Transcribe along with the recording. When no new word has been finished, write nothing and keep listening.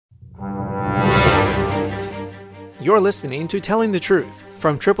You're listening to Telling the Truth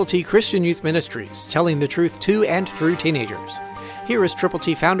from Triple T Christian Youth Ministries, telling the truth to and through teenagers. Here is Triple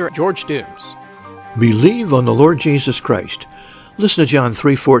T founder George Dooms. Believe on the Lord Jesus Christ. Listen to John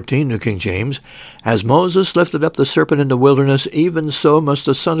 3:14, New King James. As Moses lifted up the serpent in the wilderness, even so must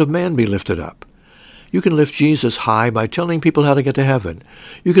the Son of Man be lifted up. You can lift Jesus high by telling people how to get to heaven.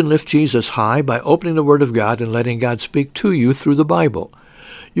 You can lift Jesus high by opening the Word of God and letting God speak to you through the Bible.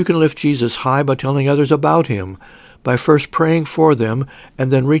 You can lift Jesus high by telling others about Him, by first praying for them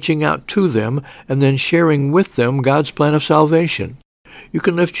and then reaching out to them and then sharing with them God's plan of salvation. You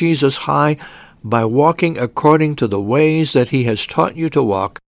can lift Jesus high by walking according to the ways that He has taught you to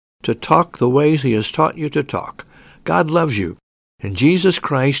walk, to talk the ways He has taught you to talk. God loves you, and Jesus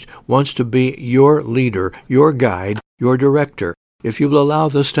Christ wants to be your leader, your guide, your director, if you will allow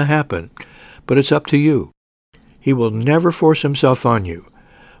this to happen. But it's up to you. He will never force Himself on you.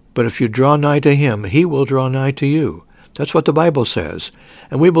 But if you draw nigh to Him, He will draw nigh to you. That's what the Bible says.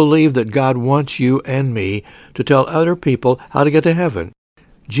 And we believe that God wants you and me to tell other people how to get to heaven.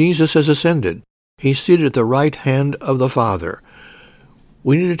 Jesus has ascended. He's seated at the right hand of the Father.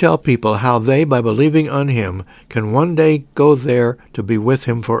 We need to tell people how they, by believing on Him, can one day go there to be with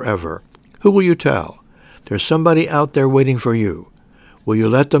Him forever. Who will you tell? There's somebody out there waiting for you. Will you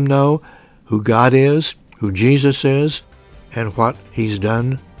let them know who God is, who Jesus is, and what He's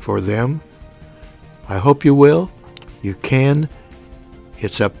done for them? I hope you will. You can.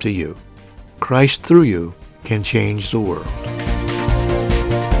 It's up to you. Christ through you can change the world.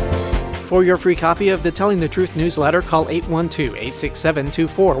 For your free copy of the Telling the Truth newsletter, call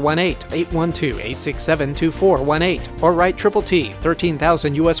 812-867-2418, 812-867-2418, or write Triple T,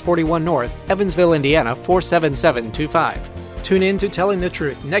 13,000 U.S. 41 North, Evansville, Indiana, 47725. Tune in to Telling the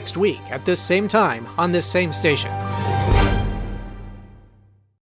Truth next week at this same time on this same station.